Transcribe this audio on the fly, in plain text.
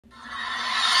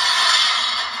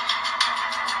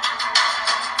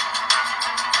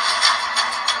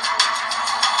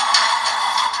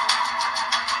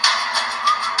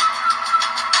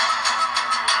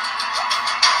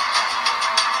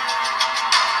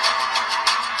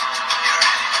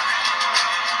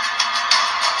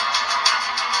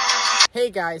Hey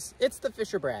guys, it's the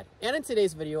Fisher Brad, and in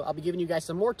today's video, I'll be giving you guys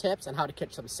some more tips on how to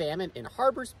catch some salmon in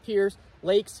harbors, piers,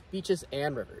 lakes, beaches,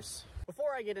 and rivers.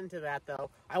 Before I get into that though,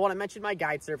 I want to mention my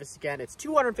guide service again. It's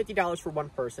 $250 for one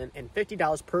person and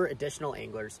 $50 per additional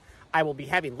anglers. I will be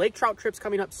having lake trout trips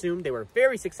coming up soon. They were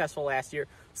very successful last year,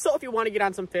 so if you want to get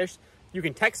on some fish, you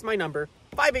can text my number,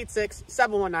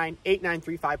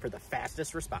 586-719-8935 for the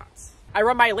fastest response. I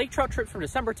run my lake trout trips from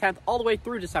December 10th all the way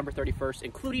through December 31st,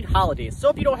 including holidays. So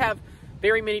if you don't have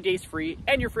very many days free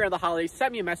and you're free on the holidays,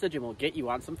 send me a message and we'll get you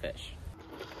on some fish.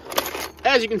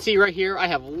 As you can see right here, I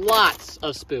have lots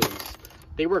of spoons.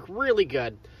 They work really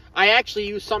good. I actually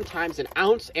use sometimes 1 1/4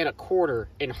 ounces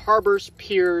in harbors,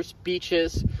 piers,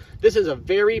 beaches. This is a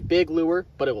very big lure,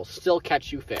 but it will still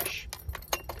catch you fish.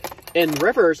 In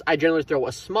rivers, I generally throw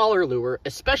a smaller lure,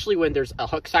 especially when there's a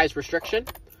hook size restriction,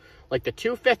 like the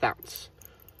 2 5/5 ounce.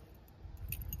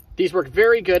 These work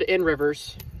very good in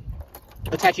rivers.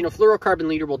 Attaching a fluorocarbon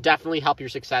leader will definitely help your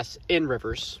success in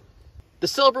rivers. The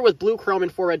silver with blue chrome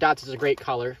and 4 red dots is a great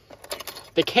color.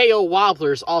 The KO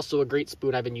wobbler is also a great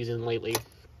spoon I've been using lately.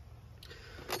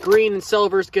 Green and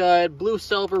silver is good. Blue,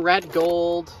 silver, red,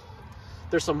 gold.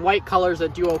 There's some white colors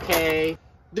that do okay.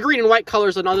 The green and white color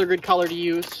is another good color to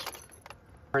use.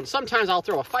 And sometimes I'll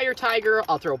throw a fire tiger,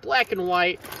 I'll throw black and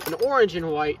white, an orange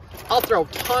and white. I'll throw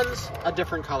tons of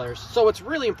different colors. So it's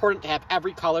really important to have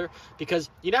every color because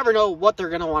you never know what they're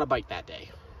going to want to bite that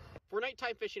day. For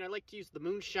nighttime fishing, I like to use the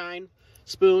moonshine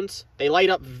spoons. They light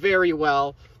up very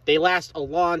well. They last a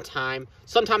long time.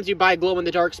 Sometimes you buy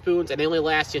glow-in-the-dark spoons and they only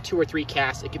last you 2 or 3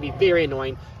 casts. It can be very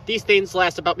annoying. These things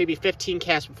last about maybe 15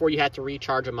 casts before you have to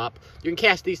recharge them up. You can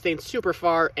cast these things super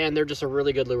far and they're just a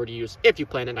really good lure to use if you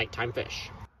plan a nighttime fish.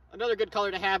 Another good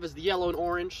color to have is the yellow and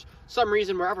orange. Some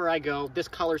reason wherever I go, this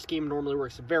color scheme normally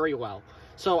works very well.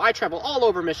 So I travel all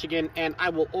over Michigan and I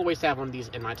will always have one of these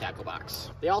in my tackle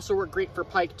box. They also work great for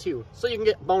pike too, so you can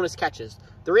get bonus catches.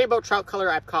 The rainbow trout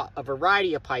color I've caught a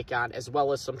variety of pike on as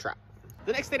well as some trout.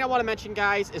 The next thing I want to mention,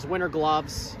 guys, is winter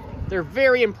gloves. They're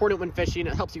very important when fishing.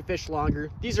 It helps you fish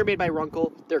longer. These are made by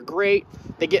Runkle. They're great.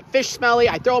 They get fish smelly.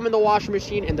 I throw them in the washing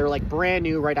machine and they're like brand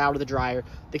new right out of the dryer.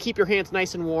 They keep your hands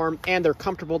nice and warm and they're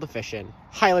comfortable to fish in.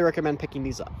 Highly recommend picking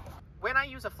these up. When I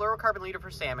use a fluorocarbon leader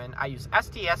for salmon, I use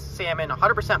STS Salmon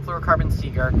 100% fluorocarbon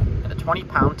Seaguar and a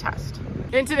 20-pound test.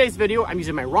 In today's video, I'm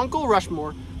using my Runkle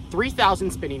Rushmore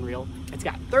 3000 spinning reel. It's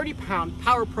got 30-pound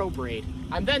Power Pro braid.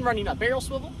 I'm then running a barrel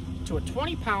swivel to a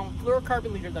 20-pound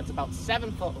fluorocarbon leader that's about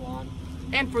 7 foot long.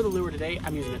 And for the lure today,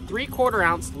 I'm using a 3/4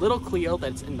 ounce little Cleo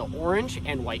that's in the orange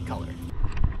and white color.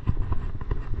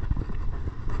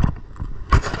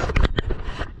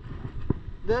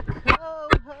 The coho!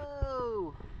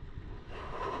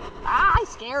 Ah, I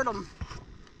scared him.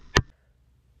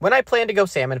 When I plan to go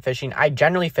salmon fishing, I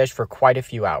generally fish for quite a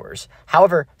few hours.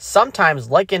 However,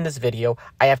 sometimes, like in this video,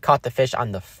 I have caught the fish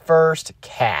on the first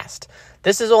cast.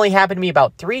 This has only happened to me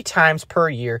about 3 times per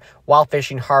year while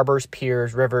fishing harbors,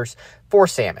 piers, rivers for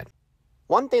salmon.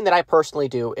 One thing that I personally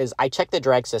do is I check the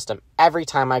drag system every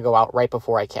time I go out right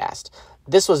before I cast.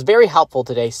 This was very helpful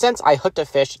today since I hooked a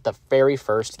fish the very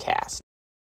first cast.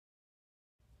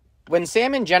 When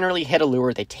salmon generally hit a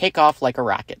lure, they take off like a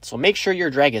rocket, so make sure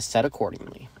your drag is set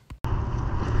accordingly.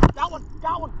 Got one,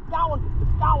 got one, got one,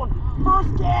 got one.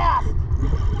 First cast!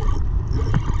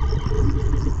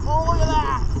 Oh, look at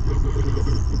that!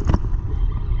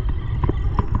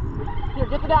 Here,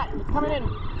 get the net, it's coming in.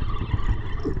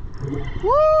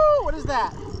 Woo! What is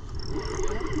that?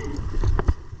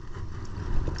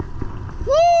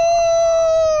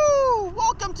 Woo!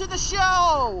 Welcome to the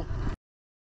show!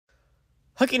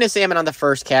 Hooking a salmon on the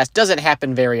first cast doesn't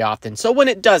happen very often, so when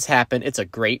it does happen, it's a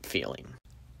great feeling.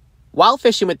 While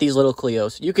fishing with these little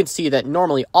Cleos, you can see that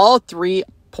normally all 3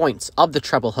 points of the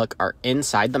treble hook are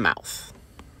inside the mouth.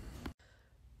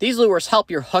 These lures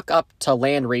help your hook up to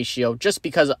land ratio just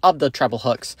because of the treble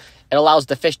hooks. It allows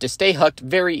the fish to stay hooked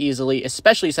very easily,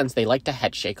 especially since they like to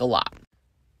head shake a lot.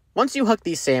 Once you hook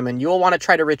these salmon, you will want to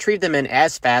try to retrieve them in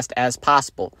as fast as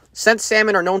possible. Since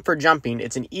salmon are known for jumping,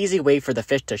 it's an easy way for the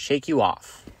fish to shake you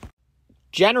off.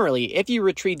 Generally, if you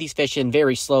retrieve these fish in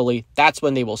very slowly, that's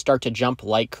when they will start to jump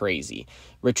like crazy.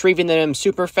 Retrieving them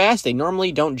super fast, they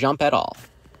normally don't jump at all.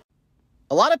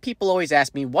 A lot of people always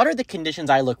ask me, what are the conditions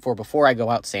I look for before I go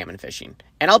out salmon fishing?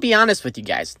 And I'll be honest with you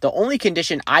guys, the only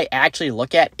condition I actually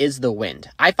look at is the wind.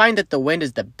 I find that the wind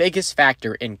is the biggest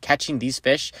factor in catching these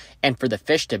fish and for the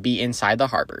fish to be inside the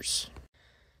harbors.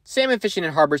 Salmon fishing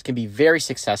in harbors can be very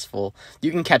successful.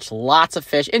 You can catch lots of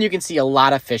fish and you can see a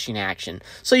lot of fishing action.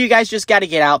 So you guys just got to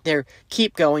get out there,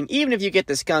 keep going. Even if you get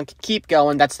the skunk, keep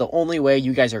going. That's the only way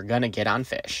you guys are going to get on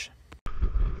fish.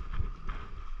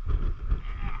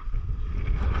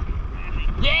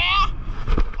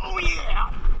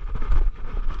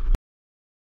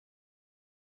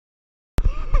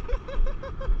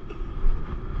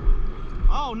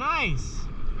 Oh, nice.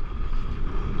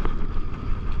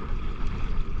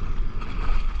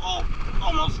 Oh,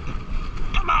 almost.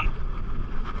 Come on.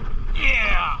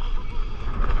 Yeah.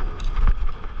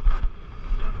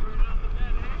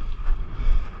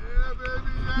 Yeah, baby.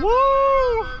 Yeah,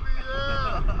 Woo! baby,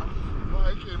 yeah. Oh,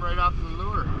 it came right off the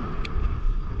lure.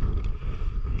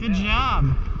 Good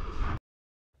job.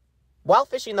 While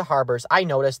fishing the harbors, I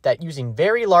noticed that using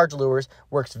very large lures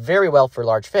works very well for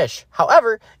large fish.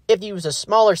 However, if you use a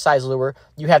smaller size lure,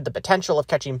 you have the potential of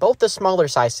catching both the smaller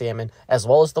size salmon as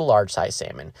well as the large size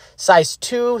salmon. Size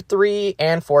 2, 3,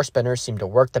 and 4 spinners seem to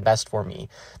work the best for me.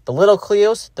 The little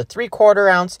Cleos, the 3/4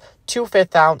 ounce,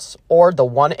 2/5 ounce, or the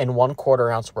 1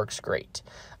 1/4 ounce works great.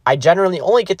 I generally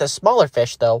only get the smaller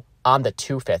fish though on the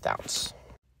 2/5 ounce.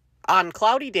 On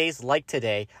cloudy days like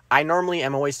today, I normally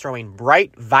am always throwing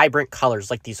bright, vibrant colors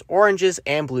like these oranges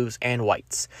and blues and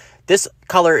whites. This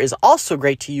color is also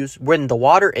great to use when the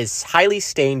water is highly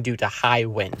stained due to high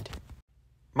wind.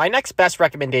 My next best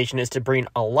recommendation is to bring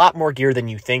a lot more gear than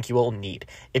you think you will need.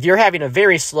 If you're having a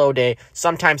very slow day,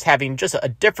 sometimes having just a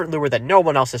different lure that no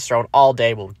one else has thrown all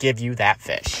day will give you that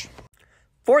fish.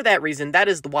 For that reason, that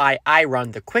is why I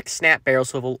run the Quick Snap Barrel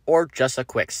Swivel or just a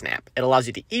Quick Snap. It allows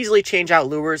you to easily change out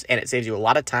lures and it saves you a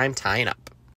lot of time tying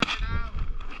up.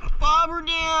 Bobber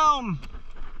down.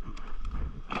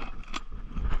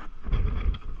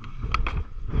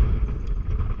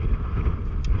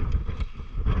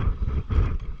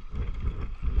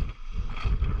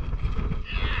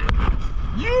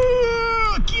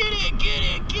 Yeah, get it, get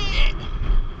it, get it.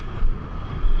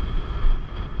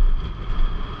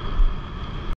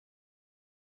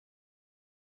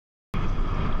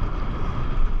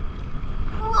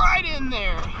 Right in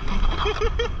there.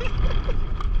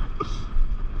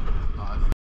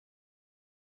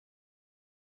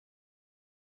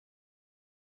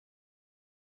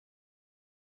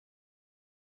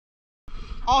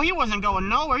 Oh, he wasn't going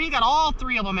nowhere. He got all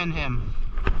 3 of them in him.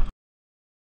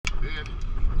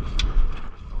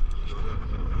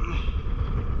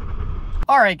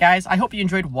 Alright guys, I hope you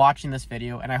enjoyed watching this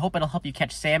video, and I hope it'll help you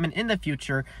catch salmon in the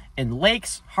future in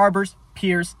lakes, harbors,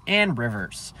 piers, and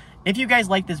rivers. If you guys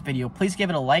like this video, please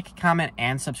give it a like, comment,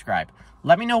 and subscribe.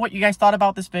 Let me know what you guys thought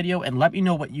about this video, and let me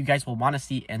know what you guys will want to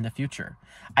see in the future.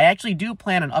 I actually do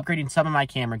plan on upgrading some of my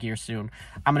camera gear soon.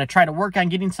 I'm going to try to work on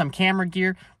getting some camera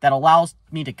gear that allows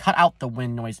me to cut out the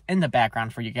wind noise in the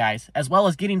background for you guys, as well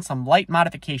as getting some light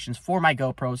modifications for my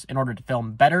GoPros in order to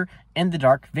film better in the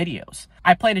dark videos.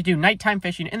 I plan to do nighttime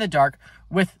fishing in the dark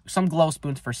with some glow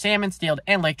spoons for salmon, steelhead,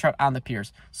 and lake trout on the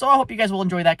piers. So I hope you guys will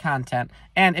enjoy that content.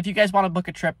 And if you guys want to book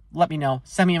a trip, let me know.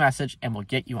 Send me a message, and we'll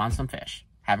get you on some fish.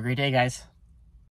 Have a great day, guys.